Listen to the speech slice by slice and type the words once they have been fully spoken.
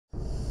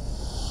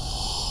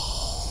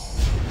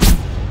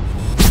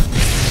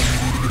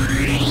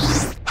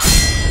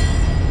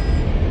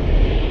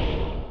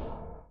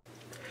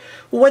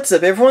What's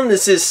up everyone,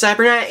 this is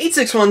CyberKnight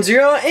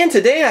 8610 and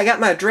today I got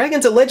my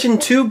Dragons of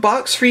Legend 2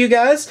 box for you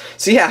guys.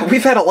 So yeah,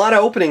 we've had a lot of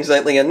openings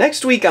lately and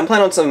next week I'm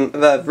planning on some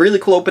really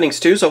cool openings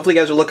too, so hopefully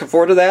you guys are looking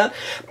forward to that.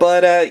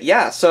 But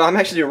yeah, so I'm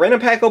actually doing a random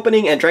pack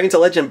opening and Dragons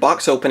of Legend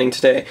box opening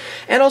today.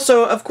 And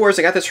also, of course,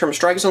 I got this from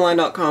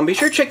strikersonline.com. Be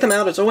sure to check them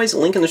out, as always,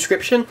 link in the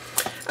description.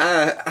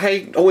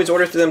 I always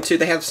order through them too.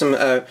 They have some,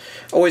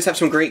 always have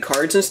some great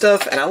cards and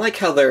stuff, and I like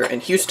how they're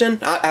in Houston.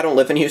 I don't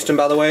live in Houston,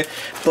 by the way,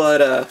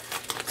 but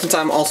since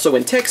I'm also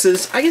in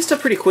Texas, I get stuff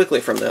pretty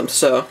quickly from them,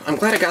 so I'm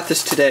glad I got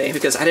this today,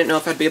 because I didn't know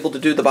if I'd be able to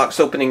do the box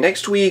opening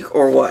next week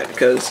or what,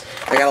 because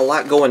I got a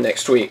lot going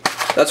next week.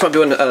 That's why I'm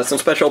doing some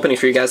special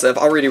openings for you guys that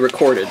I've already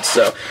recorded,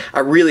 so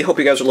I really hope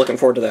you guys are looking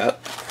forward to that.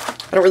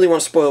 I don't really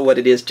want to spoil what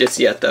it is just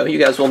yet, though. You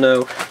guys will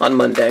know on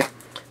Monday.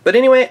 But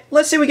anyway,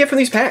 let's see what we get from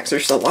these packs.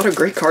 There's a lot of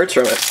great cards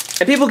from it.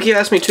 And people keep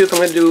asking me, too, if I'm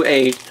going to do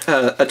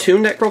a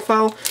Toon deck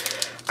profile.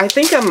 I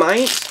think I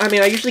might. I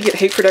mean, I usually get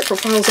hate for deck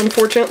profiles,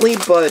 unfortunately,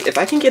 but if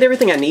I can get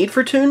everything I need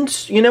for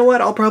Toons, you know what?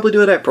 I'll probably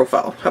do a deck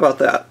profile. How about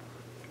that?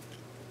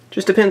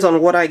 Just depends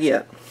on what I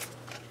get.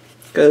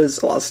 Because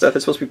a lot of stuff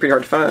is supposed to be pretty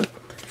hard to find.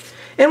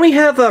 And we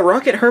have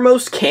Rocket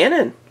Hermos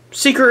Cannon.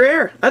 Secret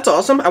Rare. That's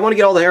awesome. I want to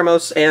get all the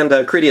Hermos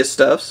and Critias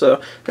stuff,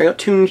 so bring out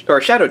Toon, or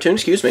Shadow Toon,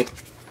 excuse me.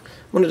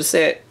 Wanted to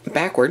say it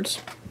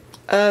backwards.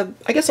 I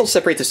guess I'll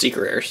separate the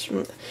Secret Rares.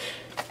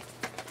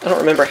 I don't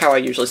remember how I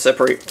usually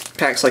separate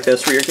packs like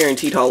this where you're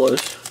guaranteed hollows.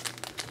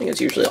 I think it's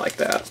usually like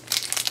that.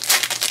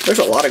 There's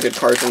a lot of good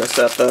cards in this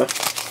set, though.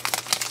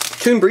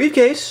 Toon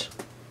Briefcase.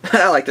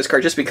 I like this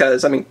card just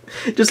because, I mean,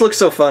 it just looks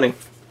so funny.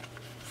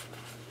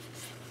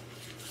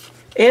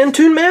 And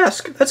Toon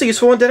Mask. That's a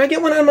useful one. Did I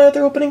get one out of my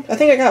other opening? I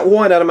think I got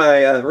one out of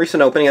my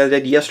recent opening I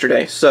did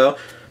yesterday. So,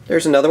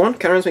 there's another one.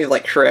 Kind of reminds me of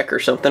like Shrek or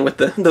something with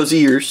those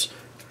ears.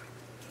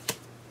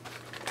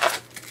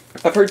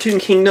 I've heard Toon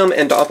Kingdom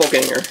and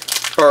Doppelganger.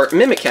 Or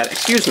Mimic Cat,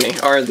 excuse me,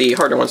 are the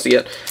harder ones to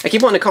get. I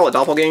keep wanting to call it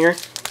Doppelganger.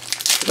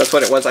 That's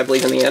what it was, I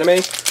believe, in the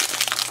anime.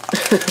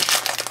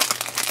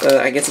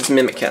 I guess it's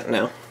Mimic Cat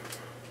now.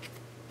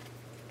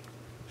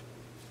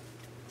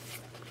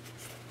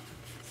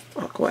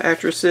 Aqua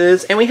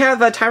Actresses. And we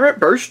have Tyrant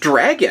Burst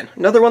Dragon.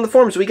 Another one of the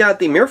forms. We got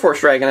the Mirror Force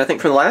Dragon, I think,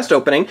 from the last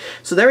opening.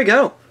 So there we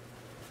go.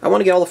 I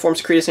want to get all the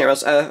forms of Critias and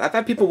Hermos. I've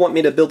had people want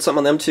me to build something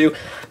on them too.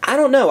 I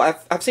don't know.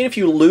 I've seen a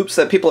few loops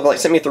that people have like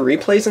sent me through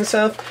replays and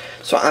stuff.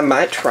 So I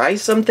might try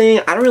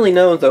something. I don't really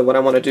know though what I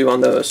want to do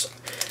on those.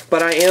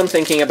 But I am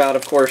thinking about,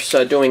 of course,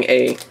 doing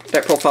a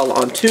deck profile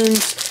on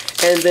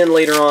Toons. And then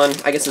later on,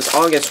 I guess it's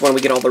August when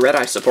we get all the Red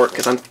Eye support.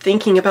 Because I'm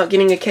thinking about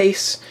getting a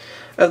case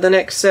of the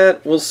next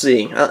set. We'll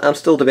see. I'm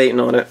still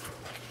debating on it.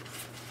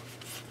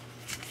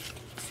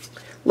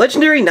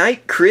 Legendary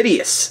Knight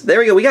Critias. There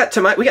we go. We got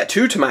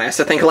two Timaeus,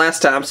 I think,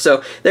 last time.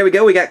 So there we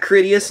go. We got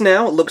Critias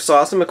now. It looks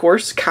awesome, of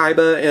course.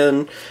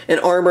 Kaiba and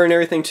armor and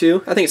everything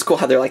too. I think it's cool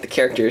how they're like the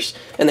characters.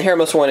 And the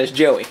Hermos one is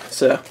Joey.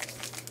 So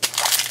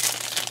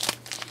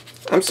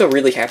I'm still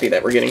really happy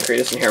that we're getting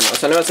Critias and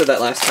Hermos. I know I said that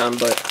last time,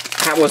 but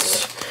I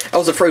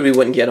was afraid we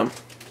wouldn't get them.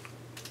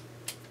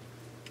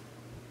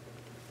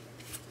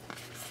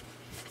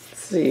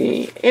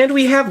 See. And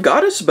we have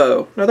Goddess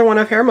Bow, another one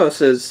of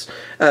Hermos's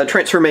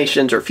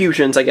transformations, or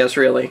fusions, I guess,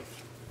 really.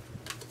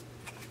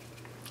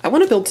 I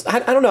want to build, I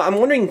don't know, I'm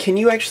wondering, can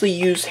you actually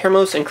use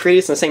Hermos and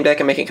Critias in the same deck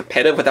and make it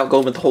competitive without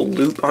going with the whole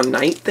loop on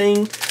Night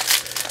thing?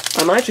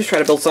 I might just try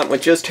to build something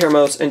with just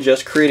Hermos and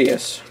just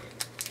Critias,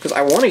 because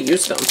I want to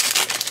use them.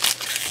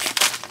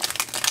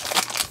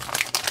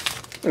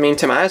 I mean,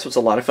 Timaeus was a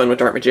lot of fun with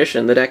Dark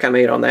Magician. The deck I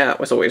made on that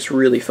was always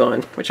really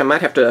fun, which I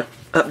might have to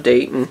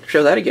update and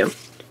show that again.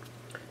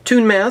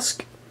 Toon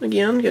Mask,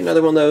 again, get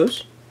another one of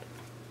those.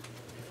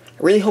 I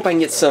really hope I can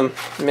get some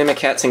Mimic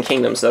Cats and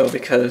Kingdoms, though,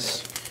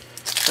 because,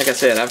 like I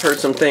said, I've heard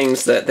some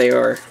things that they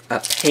are a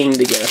pain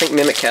to get. I think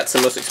Mimic Cat's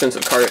the most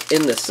expensive card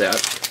in this set.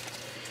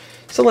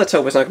 So let's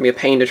hope it's not going to be a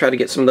pain to try to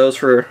get some of those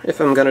for if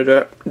I'm going to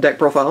do a deck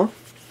profile.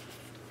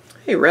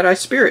 Hey, Red Eye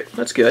Spirit,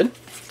 that's good.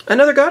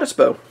 Another Goddess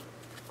Bow.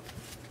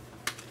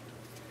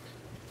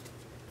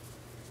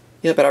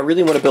 Yeah, but I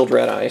really want to build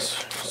Red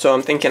Eyes, so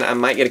I'm thinking I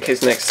might get a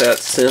case next set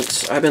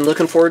since I've been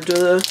looking forward to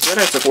the Red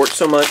Eye support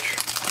so much.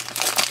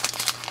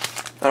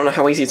 I don't know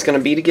how easy it's going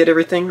to be to get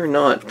everything or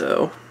not,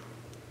 though.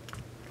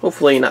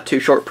 Hopefully not too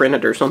short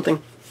printed or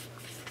something.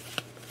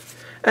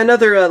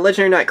 Another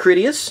Legendary Knight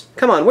Critias.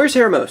 Come on, where's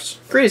Hermos?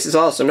 Critias is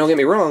awesome, don't get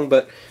me wrong,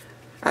 but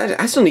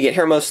I still need to get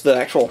Hermos the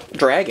actual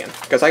dragon,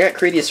 because I got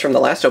Critias from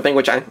the last opening,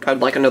 which I'd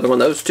like another one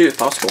of those too, if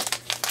possible.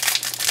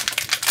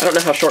 I don't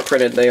know how short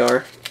printed they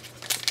are.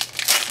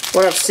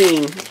 What I've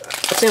seen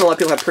a lot of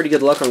people have pretty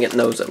good luck on getting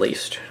those, at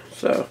least.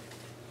 So,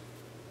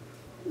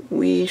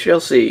 we shall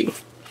see.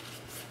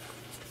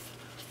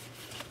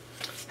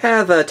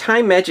 Have a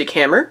Time Magic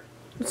Hammer.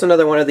 That's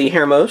another one of the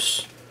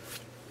Hermos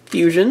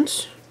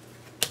fusions.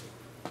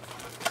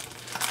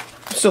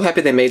 I'm still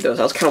happy they made those.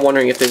 I was kind of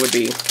wondering if there would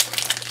be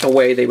a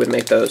way they would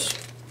make those.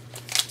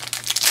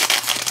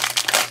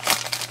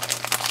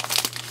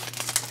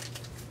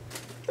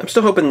 I'm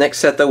still hoping next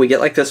set, though, we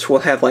get like this, we'll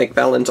have like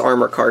Valen's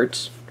armor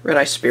cards. Red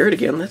Eye Spirit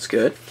again, that's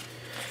good.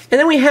 And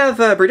then we have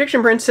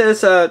Prediction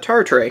Princess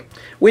Tartray,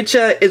 which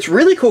is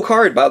really cool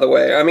card, by the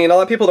way. I mean, a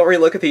lot of people don't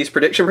really look at these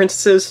Prediction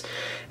Princesses,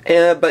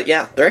 but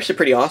yeah, they're actually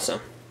pretty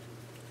awesome.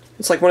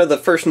 It's like one of the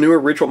first newer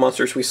ritual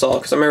monsters we saw,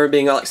 because I remember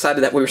being all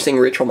excited that we were seeing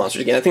ritual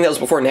monsters again. I think that was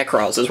before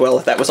Necros as well,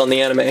 if that was on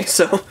the anime,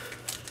 so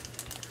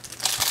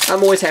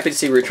I'm always happy to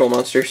see ritual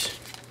monsters.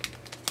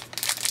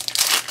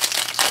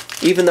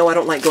 Even though I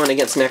don't like going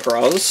against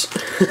Necros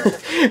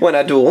when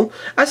I duel,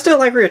 I still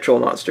like ritual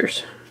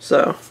monsters,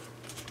 so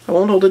I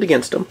won't hold it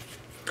against them.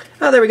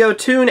 Oh, there we go.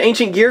 Toon,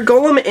 Ancient Gear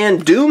Golem,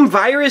 and Doom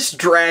Virus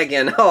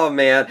Dragon. Oh,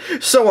 man.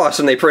 So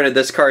awesome they printed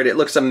this card. It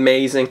looks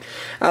amazing.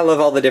 I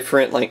love all the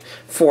different, like,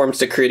 forms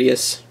to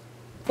Critias.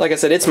 Like I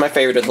said, it's my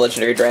favorite of the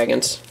Legendary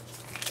Dragons.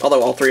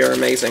 Although all three are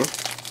amazing.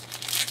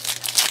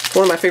 It's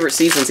one of my favorite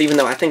seasons, even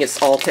though I think it's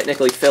all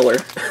technically filler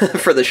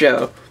for the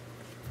show.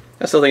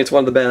 I still think it's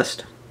one of the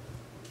best.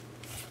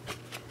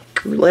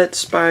 Roulette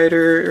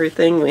Spider,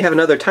 everything. We have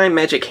another Time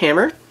Magic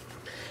Hammer.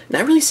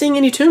 Not really seeing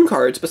any Toon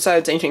cards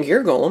besides Ancient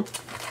Gear Golem.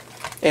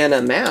 And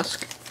a Mask.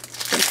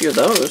 Quite a few of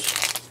those.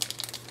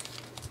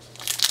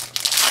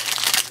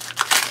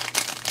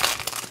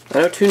 I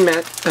know Toon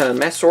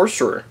Mass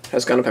Sorcerer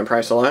has gone up in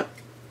price a lot.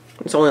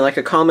 It's only like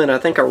a common, I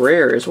think a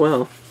rare as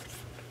well.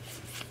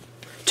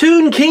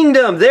 Toon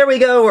Kingdom! There we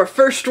go, our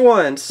first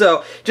one!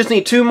 So, just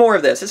need 2 more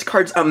of this. This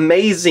card's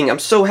amazing. I'm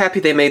so happy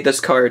they made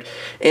this card.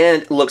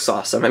 And it looks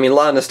awesome. I mean, a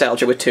lot of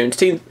nostalgia with Toons.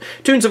 Toons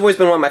have always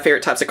been one of my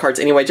favorite types of cards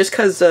anyway, just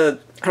because, I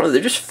don't know,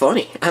 they're just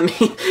funny. I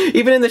mean,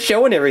 even in the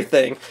show and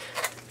everything.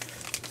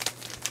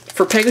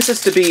 For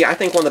Pegasus to be, I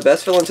think, one of the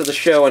best villains of the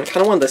show and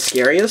kind of one of the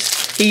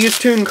scariest, he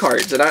used Toon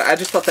cards, and I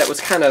just thought that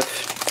was kind of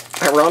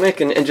ironic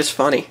and just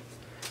funny.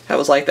 That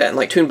was like that, and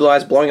like Toon Blue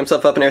Eyes blowing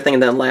himself up and everything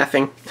and then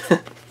laughing.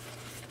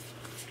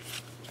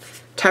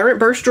 Tyrant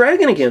Burst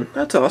Dragon again.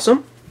 That's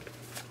awesome.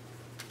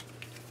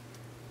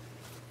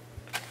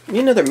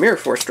 Need another Mirror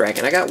Force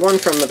Dragon. I got one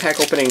from the pack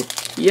opening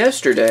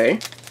yesterday.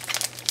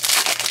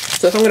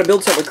 So if I'm going to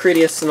build something with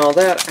Critias and all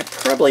that, I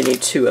probably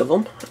need 2 of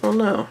them. I don't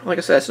know. Like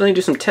I said, I still need to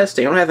do some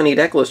testing. I don't have any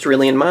deck list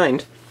really in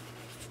mind.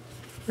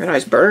 Red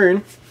Eyes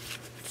Burn.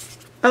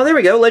 Oh, there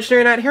we go.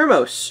 Legendary Knight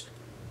Hermos.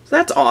 So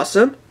that's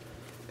awesome.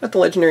 Got the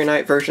Legendary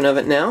Knight version of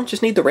it now.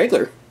 Just need the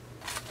regular.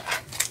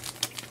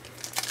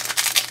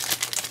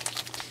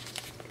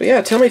 But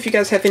yeah, tell me if you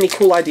guys have any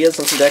cool ideas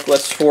on some deck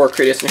lists for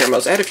Critias and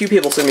Hermos. I had a few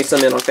people send me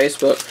some in on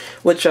Facebook,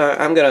 which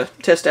I'm going to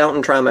test out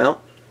and try them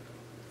out.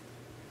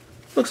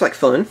 Looks like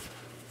fun.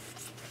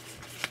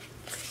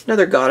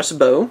 Another Goddess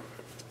Bow.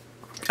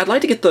 I'd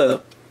like to get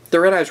the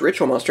Red Eyes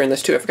Ritual Monster in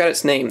this too. I forgot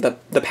its name. The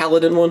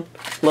Paladin one.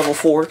 Level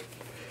 4.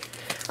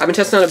 I've been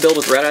testing out a build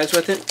with Red Eyes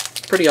with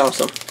it. Pretty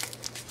awesome.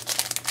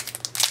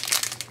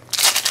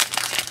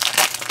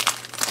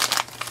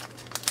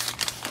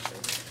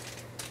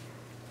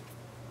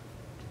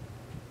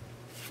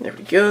 There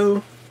we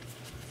go.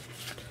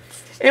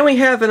 And we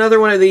have another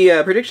one of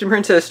the Prediction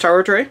Princess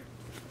Tartray.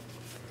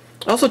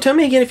 Also, tell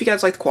me again if you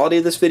guys like the quality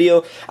of this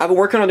video. I've been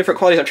working on different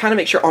qualities. I'm trying to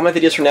make sure all my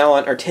videos from now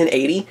on are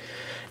 1080.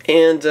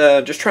 And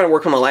just trying to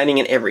work on my lighting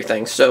and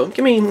everything. So,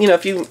 give me, you know,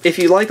 if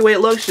you like the way it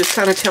looks, just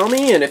kind of tell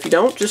me. And if you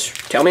don't, just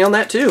tell me on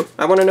that too.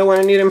 I want to know what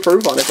I need to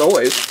improve on, as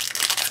always.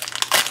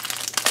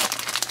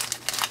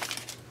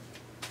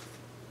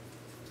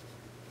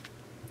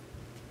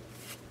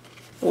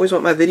 Always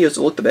want my videos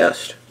to look the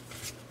best.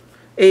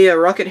 A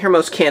Rocket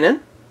Hermos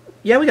Cannon.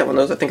 Yeah, we got one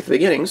of those, I think, at the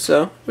beginning,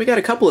 so we got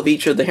a couple of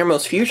each of the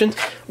Hermos fusions.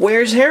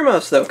 Where's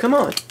Hermos, though? Come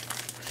on.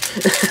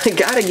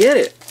 Gotta get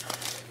it.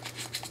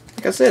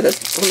 Like I said,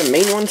 that's one of the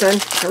main ones I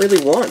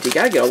really want. You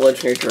gotta get all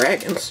Legendary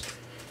Dragons.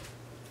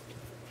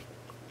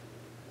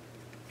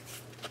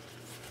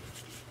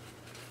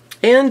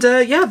 And,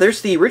 yeah,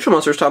 there's the Ritual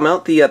Monster I was talking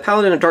about, the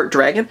Paladin of Dark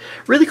Dragon.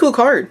 Really cool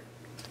card.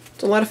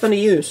 It's a lot of fun to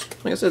use.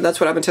 Like I said, that's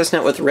what I've been testing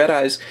out with Red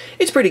Eyes.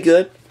 It's pretty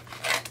good.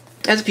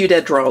 Has a few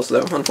dead draws,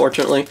 though,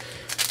 unfortunately.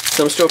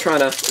 So I'm still trying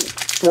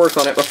to work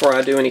on it before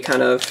I do any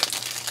kind of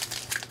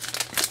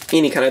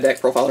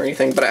deck profile or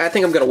anything. But I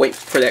think I'm going to wait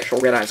for the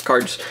actual Red Eyes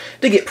cards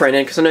to get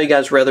printed, because I know you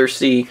guys rather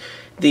see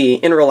the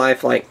in real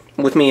life, like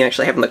with me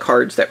actually having the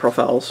cards that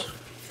profiles.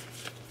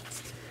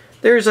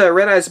 There's a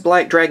Red Eyes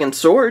Black Dragon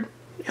Sword.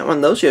 Got one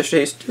of those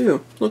yesterday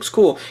too. Looks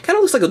cool. Kind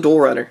of looks like a Duel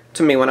Runner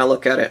to me when I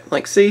look at it.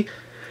 Like, see?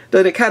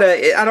 That it kind of,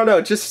 I don't know,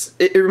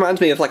 it reminds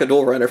me of like a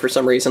Duel Runner for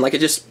some reason. Like, it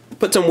just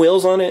put some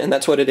wheels on it, and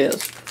that's what it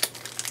is.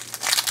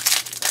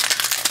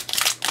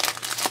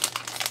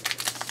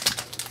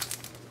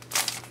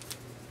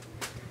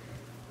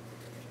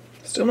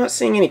 Still not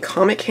seeing any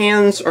Comic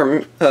Hands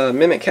or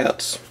Mimic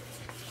Cats.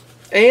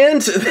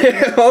 And,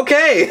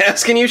 okay,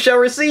 ask and you shall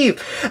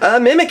receive.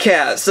 Mimic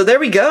Cat, so there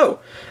we go.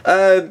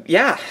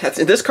 Yeah,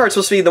 this card's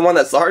supposed to be the one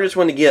that's the hardest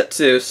one to get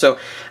to, so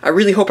I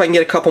really hope I can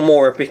get a couple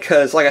more,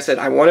 because, like I said,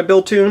 I want to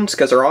build Toons,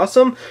 because they're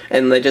awesome,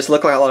 and they just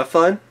look like a lot of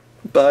fun.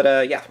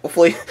 But, yeah,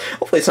 hopefully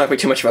it's not going to be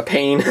too much of a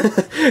pain.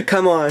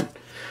 Come on.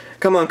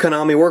 Come on,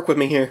 Konami, work with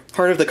me here.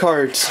 Heart of the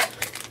cards.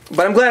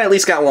 But I'm glad I at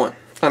least got one.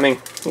 I mean,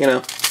 you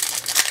know.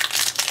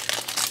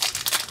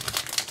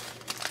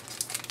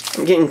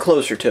 I'm getting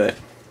closer to it.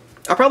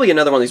 I'll probably get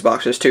another one of these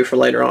boxes too for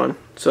later on.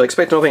 So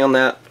expect an opening on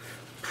that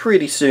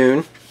pretty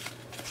soon.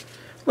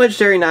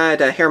 Legendary Knight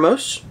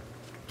Hermos.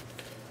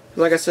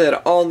 Like I said,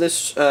 all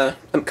this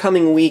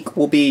upcoming week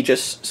will be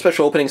just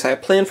special openings I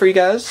have planned for you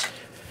guys.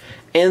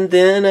 And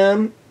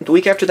then the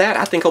week after that,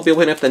 I think I'll be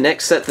opening up the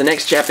next set, the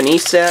next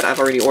Japanese set. I've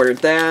already ordered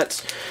that.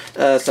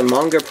 Some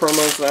manga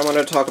promos that I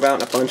wanted to talk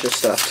about, and a bunch of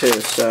stuff too.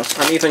 So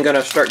I'm even going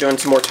to start doing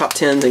some more top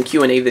 10s and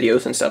Q&A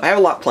videos and stuff. I have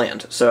a lot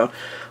planned, so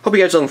hope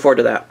you guys are looking forward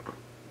to that.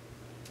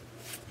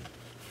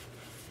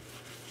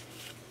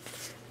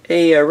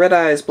 A Red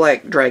Eyes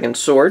Black Dragon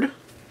Sword,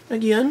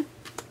 again.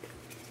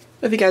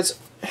 If you guys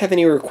have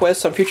any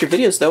requests on future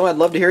videos, though, I'd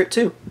love to hear it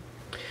too.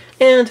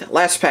 And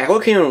last pack,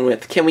 what can we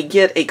with? Can we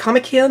get a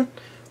Comic Kin,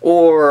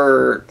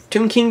 or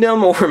Toon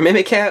Kingdom, or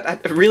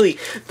Mimicat? Really,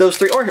 those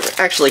three, or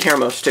actually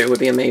Hermos too, would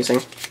be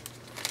amazing.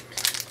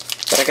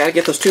 But I gotta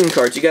get those Toon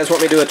cards. You guys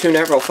want me to do a Toon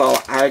Ever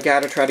file? I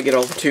gotta try to get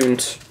all the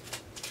Toons.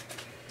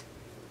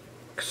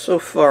 So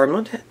far,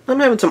 I'm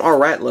having some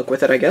alright luck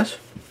with it, I guess.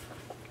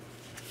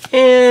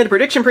 And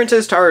Prediction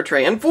Princess Tara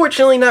Tray.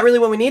 Unfortunately, not really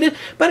what we needed,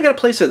 but I got a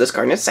place for this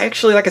card. And it's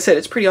actually, like I said,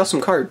 it's a pretty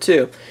awesome card,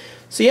 too.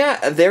 So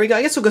yeah, there we go.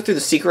 I guess we'll go through the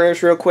secret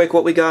rares real quick,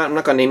 what we got. I'm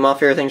not going to name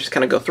off everything, just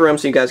kind of go through them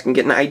so you guys can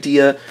get an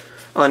idea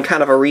on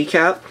kind of a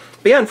recap.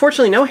 But yeah,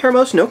 unfortunately, no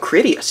Hermos, no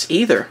Critias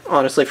either,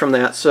 honestly, from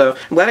that. So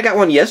I'm glad I got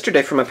one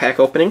yesterday from a pack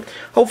opening.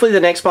 Hopefully the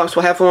next box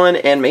will have one,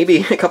 and maybe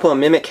a couple of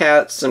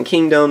Mimikats, some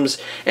Kingdoms,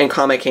 and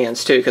Comic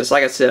Cans too, because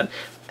like I said,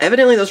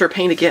 evidently those are a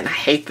pain to get, and I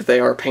hate that they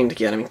are a pain to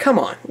get. I mean, come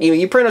on.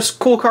 You print us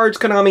cool cards,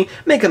 Konami,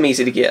 make them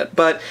easy to get.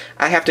 But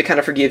I have to kind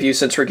of forgive you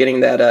since we're getting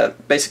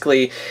that,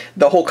 basically,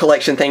 the whole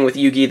collection thing with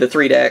Yugi, the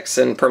 3 decks,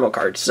 and promo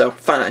cards. So,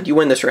 fine, you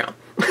win this round.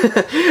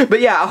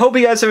 But yeah, I hope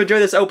you guys have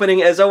enjoyed this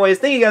opening. As always,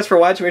 thank you guys for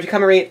watching. Remember to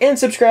comment, rate, and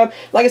subscribe.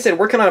 Like I said,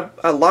 working on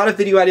a lot of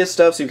video idea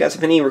stuff, so if you guys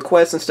have any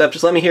requests and stuff,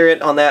 just let me hear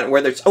it on that,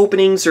 whether it's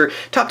openings or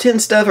top 10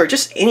 stuff or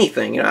just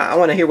anything. You know, I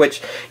want to hear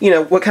what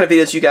kind of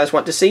videos you guys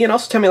want to see, and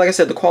also tell me, like I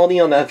said, the quality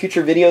on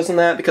future videos and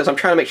that, because I'm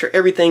trying to make sure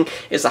everything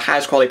is the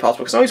highest quality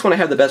possible, because I always want to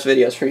have the best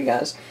videos for you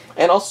guys.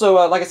 And also,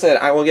 like I said,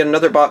 I will get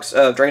another box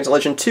of Dragons of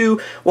Legend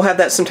 2. We'll have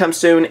that sometime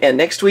soon, and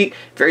next week,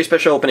 very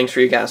special openings for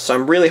you guys. So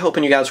I'm really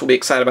hoping you guys will be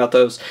excited about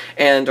those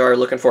and are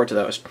looking forward to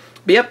those.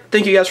 But yep,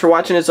 thank you guys for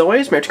watching as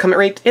always. Remember to comment,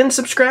 rate, and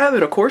subscribe,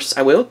 and of course,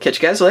 I will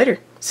catch you guys later.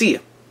 See ya.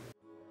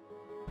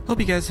 Hope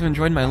you guys have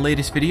enjoyed my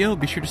latest video.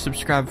 Be sure to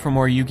subscribe for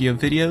more Yu-Gi-Oh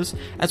videos,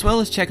 as well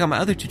as check out my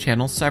other 2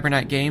 channels,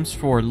 CyberKnight Games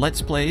for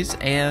Let's Plays,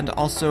 and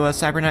also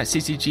CyberKnight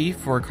CCG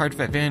for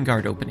Cardfight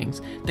Vanguard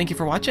openings. Thank you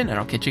for watching, and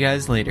I'll catch you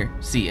guys later.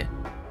 See ya.